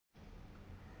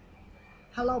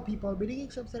Hello people BD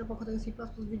geeks ওয়েবসাইটের পক্ষ থেকে সি প্লাস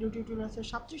প্লাস ভিডিও টিউটোরিয়ালসের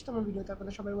 37তম ভিডিওতে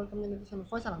আপনাদের সবাই ওয়েলকাম জানাচ্ছি। আমি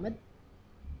ফয়সাল আহমেদ।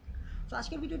 তো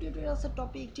আজকের ভিডিও টিউটোরিয়ালসের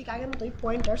টপিক ঠিক আগের মতোই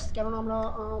পয়েন্টার্স, কারণ আমরা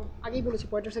আগেই বলেছি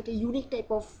পয়েন্টার্স একটা ইউনিক টাইপ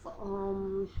অফ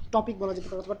টপিক বলা যেতে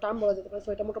পারে অথবা টার্ম বলা যেতে পারে। সো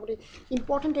এটা মোটামুটি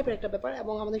ইম্পর্টেন্ট টাইপের একটা ব্যাপার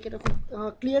এবং আমাদেরকে এটা খুব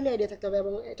ক্লিয়ারলি আইডিয়া থাকতে হবে,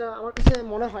 এবং এটা আমার কাছে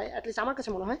মনে হয়, অ্যাটলিস্ট আমার কাছে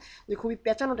মনে হয় যে খুবই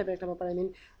পেঁচানো টাইপের একটা ব্যাপার।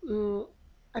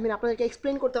 আই মিন আপনাদেরকে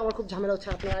এক্সপ্লেন করতে আমার খুব ঝামেলা হচ্ছে।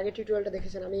 আপনারা আগের টিউটোরিয়ালটা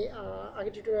দেখেছেন, আমি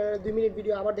আগের টিউটোরিয়াল 2 মিনিট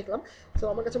ভিডিও আবার দেখলাম। সো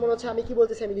আমার কাছে মনে হচ্ছে আমি কি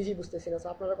বলতেছি আমি নিজেই বুঝতেছি না। সো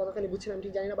আপনারা কতখানি বুঝছেন আমি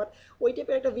ঠিক জানি না, বাট ওই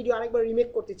টাইপের একটা ভিডিও আরেকবার রিমেক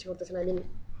করতে ইচ্ছে করতেছে না।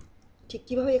 ঠিক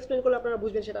কীভাবে এক্সপ্লেন করলে আপনারা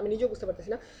বুঝবেন সেটা আমি নিজেও বুঝতে পারতেছি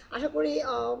না। আশা করি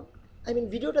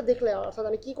ভিডিওটা দেখলে, অর্থাৎ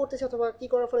আমি কী করতেছি অথবা কী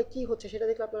করার ফলে কী হচ্ছে সেটা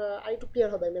দেখলে আপনারা আরেকটু ক্লিয়ার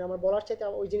হবে। আমার বলার চাইতে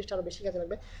ওই জিনিসটা আরও বেশি কাজে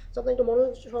লাগবে। সো আপনি একটু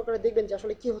মনোযোগ সহকারে দেখবেন যে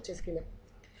আসলে কী হচ্ছে স্ক্রিনে।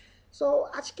 সো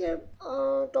আজকের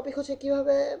টপিক হচ্ছে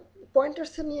কীভাবে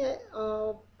পয়েন্টার্স নিয়ে,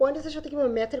 পয়েন্টার্সের সাথে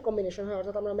কীভাবে ম্যাথের কম্বিনেশন হয়,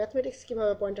 অর্থাৎ আমরা ম্যাথমেটিক্স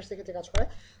কীভাবে পয়েন্টার্সের ক্ষেত্রে কাজ করে।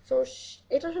 সো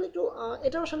এটা আসলে একটু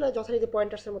এটাও আসলে যথারীতি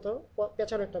পয়েন্টার্সের মতো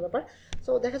পেঁচানো একটা ব্যাপার।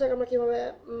 সো দেখা যাক আমরা কীভাবে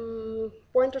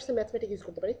পয়েন্টার্সে ম্যাথমেটিক্স ইউজ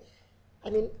করতে পারি।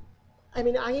 আই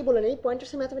মিন আগেই বলে নেই,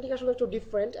 পয়েন্টার্সের ম্যাথমেটিক্স আসলে একটু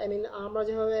ডিফারেন্ট। আমরা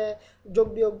যেভাবে যোগ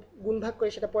বিয়োগ গুণ ভাগ করি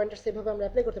সেটা পয়েন্টার্স সেভাবে আমরা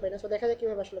অ্যাপ্লাই করতে পারি না। সো দেখা যাক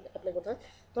কীভাবে আসলে অ্যাপ্লাই করতে হয়।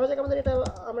 ধরা যাক আমরা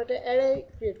একটা অ্যারে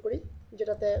ক্রিয়েট করি,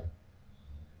 যেটাতে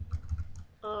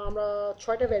আমরা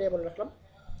 6টা ভ্যারিয়েবল রাখলাম,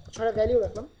 6টা ভ্যালিউ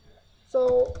রাখলাম। সো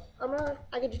আমরা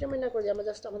আগে ডিটারমাইন না করি, আমরা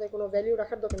জাস্ট আমাদের কোনো ভ্যালিউ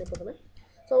রাখার দরকার নেই প্রথমে।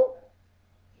 সো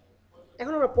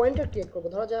এখন আমরা পয়েন্টার ক্রিয়েট করবো।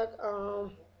 ধরা যাক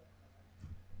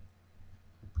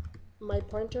মাই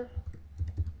পয়েন্টার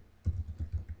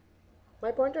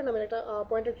মাই পয়েন্টার নামের একটা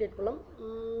পয়েন্টার ক্রিয়েট করলাম,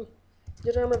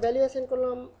 যেটা আমরা ভ্যালু অ্যাসাইন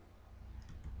করলাম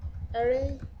অ্যারে।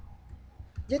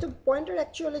 যেহেতু pointer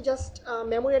actually just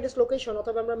memory address location,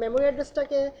 অথবা আমরা মেমোরি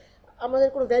অ্যাড্রেসটাকে আমাদের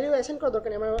কোনো ভ্যালু অ্যাসাইন করার দরকার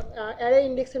নেই। আমরা অ্যারে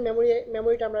ইন্ডেক্সের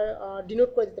মেমোরিটা আমরা ডিনোট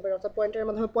করে দিতে পারি, অর্থাৎ পয়েন্টারের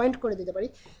মাধ্যমে পয়েন্ট করে দিতে পারি।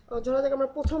 ধরা যাক আমরা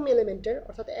প্রথম এলিমেন্টের,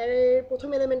 অর্থাৎ অ্যারের প্রথম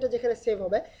এলিমেন্টটা যেখানে সেভ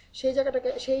হবে সেই জায়গাটাকে,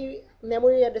 সেই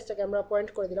মেমোরি অ্যাড্রেসটাকে আমরা পয়েন্ট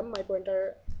করে দিলাম মাই পয়েন্টার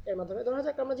এর মাধ্যমে। ধরা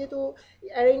যাক আমরা যেহেতু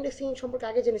অ্যারে ইন্ডেক্সিং সম্পর্কে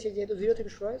আগে জেনেছি, যেহেতু 0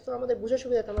 থেকে শুরু হয়, সো আমাদের বোঝার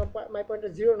সুবিধাতে আমরা মাই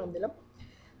পয়েন্টার 0 নাম দিলাম।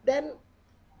 দেন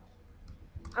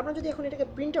আমরা যদি এখন এটাকে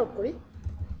প্রিন্ট আউট করি,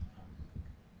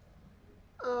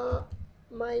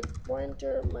 মাই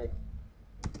পয়েন্টার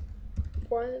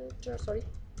সরি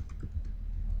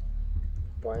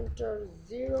পয়েন্টার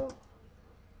 0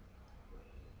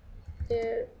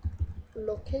 এর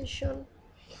লোকেশন,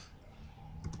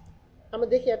 আমরা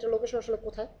দেখি একটা লোকেশন আসলে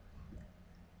কোথায়।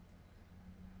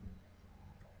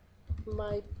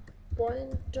 মাই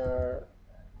পয়েন্টার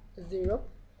 0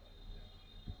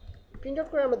 প্রিন্ট আউট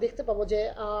করে আমরা দেখতে পাবো যে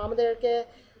আমাদেরকে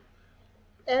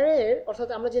অ্যারের, অর্থাৎ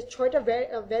আমরা যে 6টা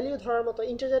ভ্যালিউ ধরার মতো,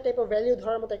 ইন্টিজার টাইপ অফ ভ্যালিউ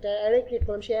ধরার মতো একটা অ্যারে ক্রিয়েট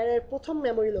করলাম, সেই অ্যারের প্রথম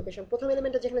মেমোরি লোকেশন, প্রথম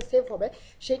এলিমেন্টটা যেখানে সেভ হবে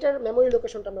সেইটার মেমোরি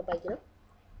লোকেশনটা আমরা পাই কিনা।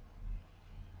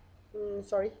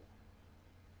 সরি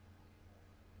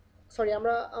সরি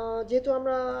আমরা যেহেতু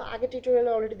আমরা আগের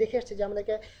টিউটোরিয়ালে অলরেডি দেখে আসছি যে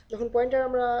আমাদেরকে যখন পয়েন্টার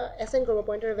আমরা অ্যাসাইন করবো,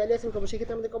 পয়েন্টারের ভ্যালু অ্যাসাইন করবো,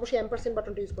 সেক্ষেত্রে আমাদেরকে অবশ্যই অ্যাম্পারসেন্ট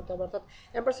বাটনটা ইউজ করতে হবে। অর্থাৎ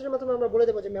অ্যাম্পারসেন্টের মাধ্যমে আমরা বলে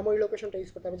দেবো যে মেমোরি লোকেশনটা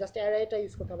ইউজ করতে হবে, জাস্ট অ্যারেটা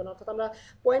ইউজ করতে হবে না। অর্থাৎ আমরা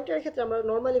পয়েন্টারের ক্ষেত্রে আমরা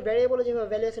নর্মালি ভ্যারিয়েবলে যেভাবে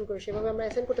ভ্যালু অ্যাসাইন করি সেভাবে আমরা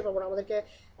অ্যাসাইন করতে পারবো না, আমাদেরকে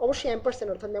অবশ্যই অ্যাম্পারসেন্ট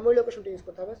অর্থাৎ মেমোরি লোকেশনটা ইউজ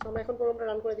করতে হবে। তো আমরা এখন প্রোগ্রামটা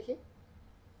রান করে দেখি।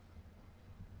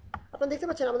 আপনারা দেখতে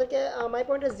পাচ্ছেন আমাদেরকে মাই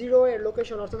পয়েন্টার 0 এর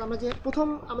লোকেশন, অর্থাৎ আমরা যে প্রথম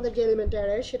আমাদের যে এলিমেন্ট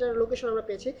অ্যারে সেটার লোকেশন আমরা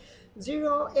পেয়েছি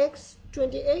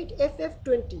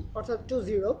 0x28ff20, অর্থাৎ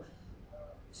 20।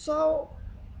 সো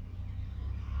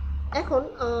এখন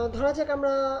ধরা যাক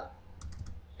আমরা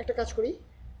একটা কাজ করি,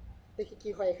 দেখি কি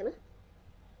হয় এখানে।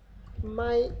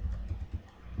 মাই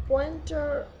পয়েন্টার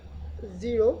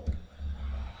 0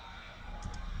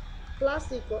 প্লাস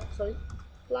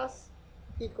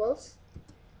ইকুয়ালস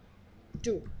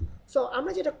 2। সো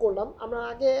আমরা যেটা করলাম, আমরা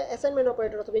আগে অ্যাসাইনমেন্ট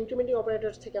অপারেটর অথবা ইনক্রিমেন্টিং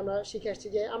অপারেটর থেকে আমরা শিখে আসছি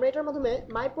যে আমরা এটার মাধ্যমে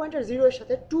মাই পয়েন্টার 0 এর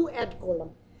সাথে 2 অ্যাড করলাম।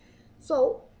 সো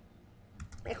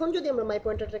এখন যদি আমরা মাই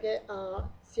পয়েন্টারটাকে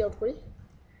সি আউট করি,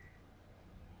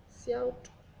 C out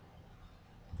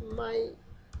my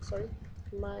sorry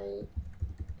my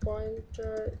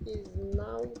pointer is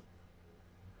now,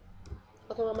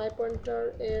 অথবা মাই পয়েন্টার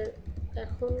এর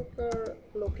এখনকার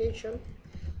লোকেশন।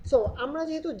 সো আমরা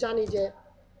যেহেতু জানি যে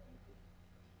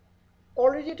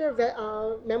অলরেডি এটার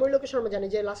মেমোরি লোকেশন আমরা জানি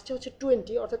যে লাস্টে হচ্ছে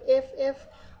 20, অর্থাৎ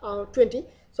FF20।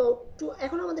 সো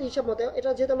এখন আমাদের হিসাব মতো এটা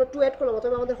যেহেতু আমরা 2 অ্যাড করলাম,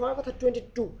 অথবা আমাদের হওয়ার কথা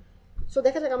 22। সো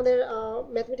দেখা যাক আমাদের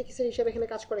ম্যাথমেটিক্সের হিসাব এখানে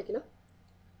কাজ করে কিনা।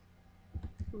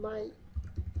 মাই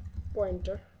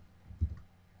পয়েন্টার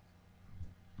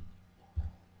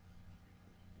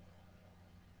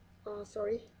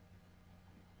সরি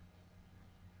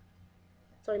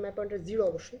মাই পয়েন্টার 0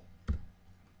 অবশ্যই।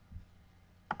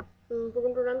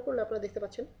 প্রোগ্রামটা রান করলে আপনারা দেখতে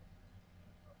পাচ্ছেন।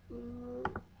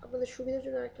 আপনাদের সুবিধার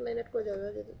জন্য একটা লাইন অ্যাড করে দেওয়া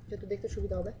যাবে, যেহেতু দেখতে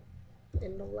সুবিধা হবে।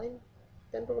 End of line.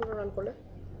 দেন প্রোগ্রামটা রান করলে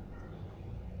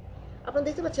আপনারা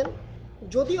দেখতে পাচ্ছেন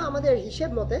যদিও আমাদের হিসেব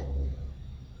মতে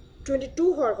 22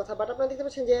 হওয়ার কথা, বাট আপনারা দেখতে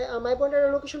পাচ্ছেন যে মাই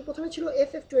পয়েন্টারের লোকেশন প্রথমে ছিল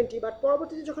FF20, বাট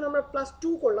পরবর্তীতে যখন আমরা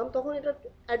 +2 করলাম তখন এটা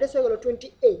অ্যাড্রেস হয়ে গেল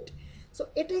 28। সো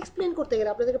এটা এক্সপ্লেন করতে গেলে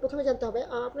আপনাদেরকে প্রথমে জানতে হবে,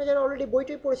 আপনারা যারা অলরেডি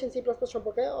বইটই পড়েছেন সি প্লাস প্লাস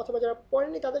সম্পর্কে অথবা যারা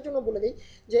পড়েননি তাদের জন্য বলে দিই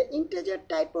যে integer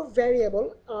type of variable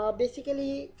basically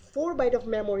 4 byte of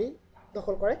memory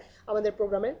দখল করে আমাদের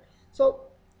প্রোগ্রামের। সো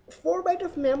 4 বাইট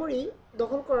অফ মেমোরি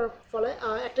দখল করার ফলে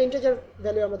একটা ইন্টিজার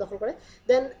ভ্যালু আমরা দখল করে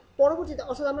দেন পরবর্তীতে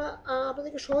অর্থাৎ আমরা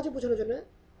আপনাদেরকে সহজে বোঝানোর জন্য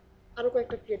আরও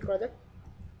কয়েকটা ক্রিয়েট করা যাক।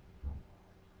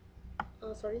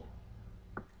 সরি,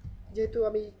 যেহেতু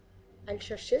আমি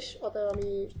আইলসার শেষ অতএব আমি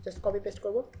জাস্ট কপি পেস্ট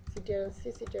করবো Ctrl C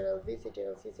Ctrl V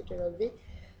Ctrl C Ctrl V.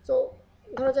 So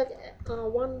ধরা যাক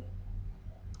 1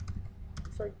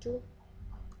 সরি 2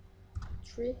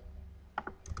 3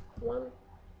 1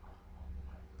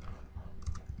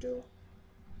 2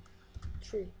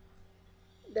 3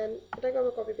 দেন এটাকে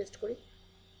আমরা কপি পেস্ট করি।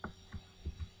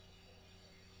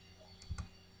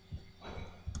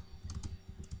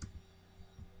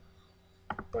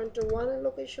 পয়েন্টার 1 এর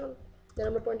লোকেশন, দেন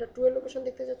আমরা পয়েন্টার 2 এর লোকেশন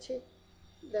দেখতে যাচ্ছি,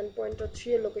 দেন পয়েন্টার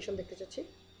 3 এর লোকেশন দেখতে যাচ্ছি।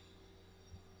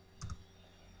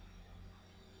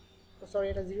 সরি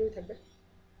এটা 0ই থাকবে।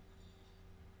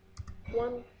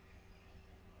 1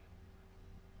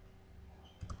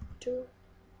 2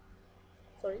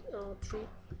 সরি 3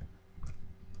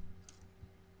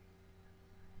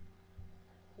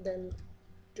 দেন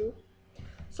 2।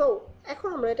 সো এখন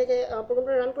আমরা এটাকে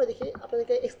প্রোগ্রামটা রান করে দেখি,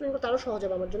 আপনাদেরকে এক্সপ্লেন করতে আরও সহজ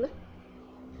হবে আমার জন্য।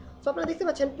 সো আপনারা দেখতে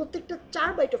পাচ্ছেন প্রত্যেকটা 4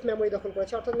 বাইট অফ মেমোরি দখল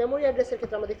করেছে, অর্থাৎ মেমোরি অ্যাড্রেসের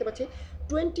ক্ষেত্রে আমরা দেখতে পাচ্ছি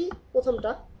 20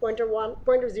 প্রথমটা পয়েন্টার 1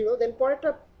 পয়েন্টার 0, দেন পরেরটা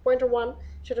পয়েন্টার 1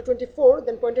 সেটা 24,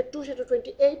 দেন পয়েন্টার 2 সেটা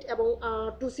 28 এবং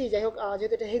 2C যাই হোক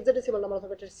যেহেতু এটা হেক্সাডেসিমাল নাম্বার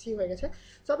অথবা এটা সি হয়ে গেছে।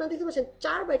 সো আপনারা দেখতে পাচ্ছেন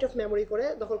 4 বাইট অফ মেমোরি করে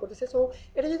দখল করতেছে। সো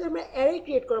এটা যেহেতু আমরা অ্যারে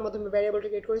ক্রিয়েট করার মাধ্যমে ভ্যারিয়েবলটা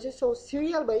ক্রিয়েট করেছি, সো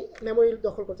সিরিয়াল বাই মেমোরি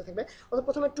দখল করতে থাকবে। অর্থাৎ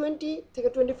প্রথমে 20 থেকে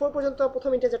 24 পর্যন্ত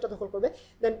প্রথম ইন্টিজারটা দখল করবে,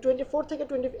 দেন 24 থেকে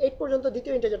 28 পর্যন্ত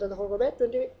দ্বিতীয় ইন্টিজারটা দখল করবে,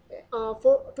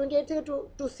 28 থেকে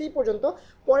 2C পর্যন্ত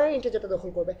পরের ইন্টিজারটা দখল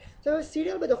করবে। তো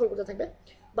সিরিয়াল বাই দখল করতে থাকবে।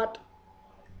 বাট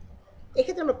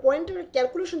এক্ষেত্রে আমরা পয়েন্টের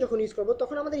ক্যালকুলেশন যখন ইউজ করবো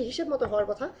তখন আমাদের হিসেব মতো হওয়ার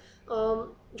কথা,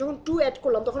 যখন 2 অ্যাড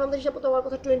করলাম তখন আমাদের হিসাব মতো হওয়ার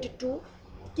কথা 22,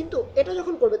 কিন্তু এটা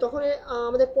যখন করবে তখন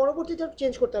আমাদের পরবর্তীটাও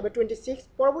চেঞ্জ করতে হবে 26,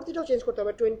 পরবর্তীটাও চেঞ্জ করতে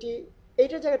হবে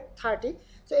 28-এর জায়গায় 30।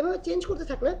 সো এভাবে চেঞ্জ করতে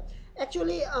থাকলে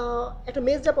অ্যাকচুয়ালি একটা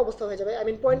মেজড আপ অবস্থা হয়ে যাবে। আই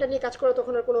মিন পয়েন্টার নিয়ে কাজ করা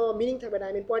তখন আর কোনো মিনিং থাকবে না।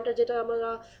 আই মিন পয়েন্টার যেটা আমরা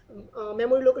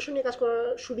মেমোরি লোকেশন নিয়ে কাজ করার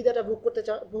সুবিধাটা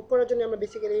ভোগ করার জন্য আমরা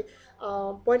বেসিক্যালি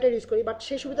পয়েন্টার ইউজ করি, বাট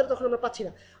সেই সুবিধাটা তখন আমরা পাচ্ছি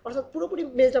না, অর্থাৎ পুরোপুরি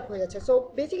মেজড আপ হয়ে যাচ্ছে। সো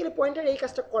বেসিক্যালি পয়েন্টার এই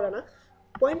কাজটা করে না।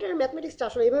 পয়েন্টারের ম্যাথমেটিক্সটা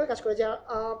আসলে এইভাবে কাজ করে যে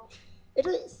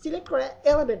এটা সিলেক্ট করে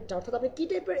এলিমেন্টটা, অর্থাৎ আপনি কী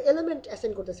টাইপের এলিমেন্ট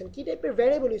অ্যাসাইন করতেছেন, কী টাইপের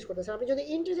ভ্যারিয়েবল ইউজ করতেছেন। আপনি যদি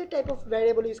integer type of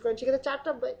variable use করেন সেক্ষেত্রে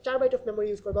 4 বাইট অফ মেমোরি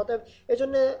ইউজ করবে, অর্থাৎ এই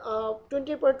জন্য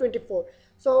 20-এর পরে 24।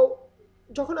 সো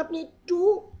যখন আপনি 2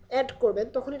 অ্যাড করবেন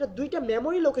তখন এটা 2টা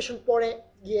মেমোরি লোকেশন পরে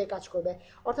গিয়ে কাজ করবে।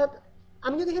 অর্থাৎ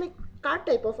আমি যদি এখানে কার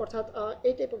টাইপ অফ অর্থাৎ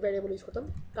এই টাইপ অফ ভ্যারিয়েবল ইউজ করতাম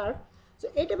কার, সো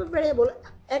এই type of variable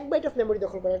 1 byte of memory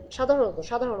দখল করে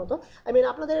সাধারণত। আই মিন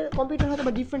আপনাদের কম্পিউটার হয়তো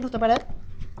বা ডিফারেন্ট হতে পারে,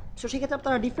 সো সেক্ষেত্রে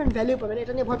আপনারা ডিফারেন্ট ভ্যালু পাবেন,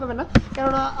 এটা নিয়ে ভয় পাবেন না।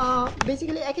 কেননা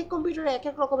বেসিক্যালি এক এক কম্পিউটারে এক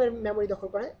এক রকমের মেমোরি দখল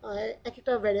করে এক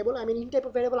একটা variable. I mean in type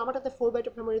of variable আমারটাতে 4 byte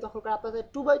of memory দখল করে, আপনাদের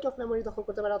 2 বাইট অফ মেমোরি দখল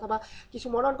করতে পারে, অথবা কিছু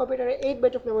মডার্ন কম্পিউটারে 8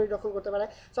 বাইট অফ মেমোরি দখল করতে পারে।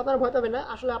 সো আপনারা ভয় পাবেন না,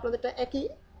 আসলে আপনাদেরটা একই।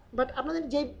 বাট আপনাদের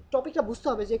যে টপিকটা বুঝতে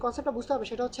হবে, যে কনসেপ্টটা বুঝতে হবে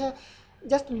সেটা হচ্ছে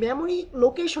জাস্ট মেমোরি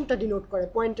লোকেশনটা ডিনোট করে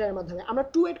পয়েন্টারের মাধ্যমে। আমরা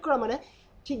 2 এড করা মানে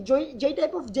ঠিক যেই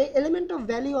টাইপ অফ যে এলিমেন্ট অফ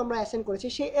ভ্যালু আমরা অ্যাসাইন করেছি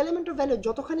সেই এলিমেন্ট অফ ভ্যালু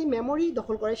যতখানি মেমোরি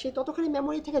দখল করে সেই ততখানি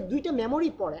মেমোরি থেকে 2টা মেমোরি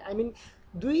পড়ে। আই মিন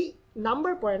 2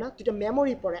 নাম্বার পড়ে না, 2টা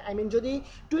মেমোরি পড়ে। আই মিন যদি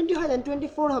 20 হয় দেন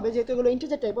 24 হবে, যেহেতু এগুলো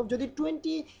ইন্টিজার টাইপ অফ। যদি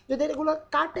এগুলো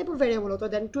কার টাইপ অফ ভ্যারিয়েবল হতো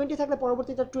দেন 20 থাকলে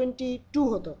পরবর্তীতে 22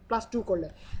 হতো +2 করলে।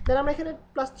 দেন আমরা এখানে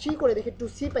 +3 করে দেখি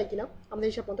 2C পাই কিনা আমাদের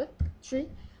হিসাব মতে 3।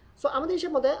 সো আমাদের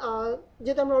হিসেব মতে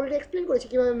যেহেতু আমরা অলরেডি এক্সপ্লেন করেছি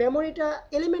কীভাবে মেমোরিটা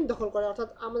এলিমেন্ট দখল করে, অর্থাৎ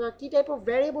আমরা কী টাইপ অফ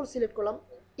ভ্যারিয়েবল সিলেক্ট করলাম,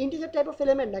 ইন্টিজার টাইপ অফ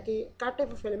এলিমেন্ট নাকি কার টাইপ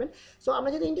অফ এলিমেন্ট। সো আমরা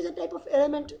যদি ইন্টিজার টাইপ অফ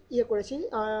এলিমেন্ট করেছি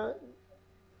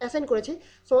অ্যাসাইন করেছি,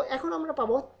 সো এখন আমরা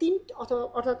পাবো 3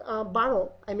 অর্থাৎ 12,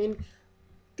 আই মিন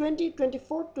 20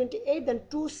 24 28 দেন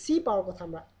 2C পাওয়ার কথা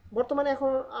আমরা বর্তমানে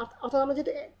এখন। অর্থাৎ আমরা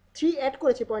যেহেতু 3 অ্যাড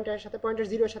করেছি পয়েন্টারের সাথে, পয়েন্টার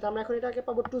 0-এর সাথে, আমরা এখন এটাকে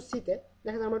পাবো 2C-তে।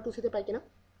 দেখা যায় আমরা 2C-তে পাই কিনা।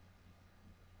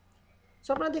 সো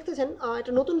আপনারা দেখতেছেন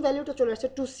একটা নতুন ভ্যালুটা চলে আসছে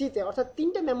 2C-তে, অর্থাৎ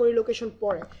 3টা মেমোরি লোকেশন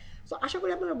পরে। সো আশা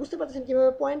করি আপনারা বুঝতে পারতেছেন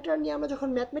কীভাবে পয়েন্টার নিয়ে আমরা যখন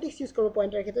ম্যাথমেটিক্স ইউজ করবো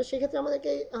পয়েন্টারের ক্ষেত্রে, সেক্ষেত্রে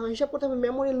আমাদেরকে হিসাব করতে হবে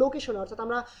মেমোরি লোকেশন, অর্থাৎ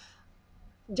আমরা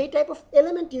যেই টাইপ অফ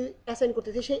এলিমেন্ট অ্যাসাইন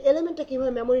করতেছি সেই এলিমেন্টটা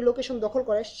কীভাবে মেমোরি লোকেশন দখল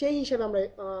করে সেই হিসাবে আমরা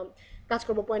কাজ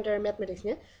করবো পয়েন্টারের ম্যাথমেটিক্স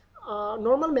নিয়ে।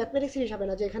 নর্মাল ম্যাথমেটিক্সের হিসাবে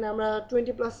না, যে এখানে আমরা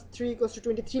 20+3 =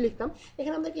 23 লিখতাম।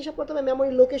 এখানে আমাদেরকে হিসাব করতে হবে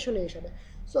মেমোরি লোকেশনের হিসাবে।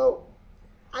 সো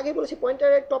আগে বলেছি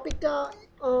পয়েন্টারের টপিকটা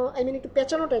আই মিন একটু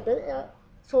পেঁচানো টাইপের।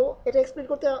 সো এটা এক্সপ্লেন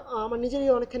করতে আমার নিজেরই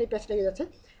অনেকখানি প্যাচ লেগে যাচ্ছে।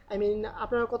 আই মিন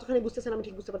আপনারা কতখানি বুঝতেছেন আমি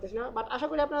ঠিক বুঝতে পারতেছি না, বাট আশা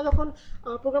করি আপনারা যখন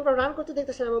প্রোগ্রামটা রান করতে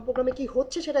দেখতেছেন এবং প্রোগ্রামে কী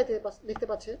হচ্ছে সেটা দেখতে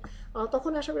পাচ্ছেন,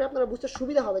 তখন আশা করি আপনারা বুঝতে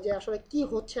সুবিধা হবে যে আসলে কী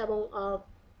হচ্ছে এবং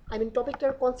আই মিন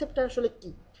টপিকটার কনসেপ্টটা আসলে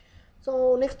কী। সো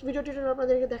নেক্সট ভিডিও টিউটোরিয়াল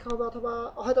আপনাদেরকে দেখা হবে, অথবা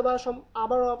হয়তো বা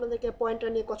আবারও আপনাদেরকে পয়েন্টার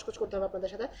নিয়ে কচকচ করতে হবে আপনাদের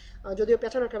সাথে, যদিও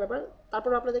পেছানো একটা ব্যাপার।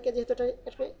 তারপর আপনাদেরকে যেহেতু এটা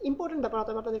একটা ইম্পর্টেন্ট ব্যাপার,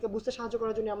 অথবা আপনাদেরকে বুঝতে সাহায্য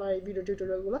করার জন্য আমার এই video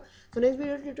টিউটোরিয়ালগুলো। So next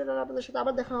video tutorial আপনাদের সাথে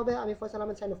আবার দেখা হবে। আমি ফয়সাল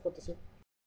আহমেদ সাইন অফ করতেছি।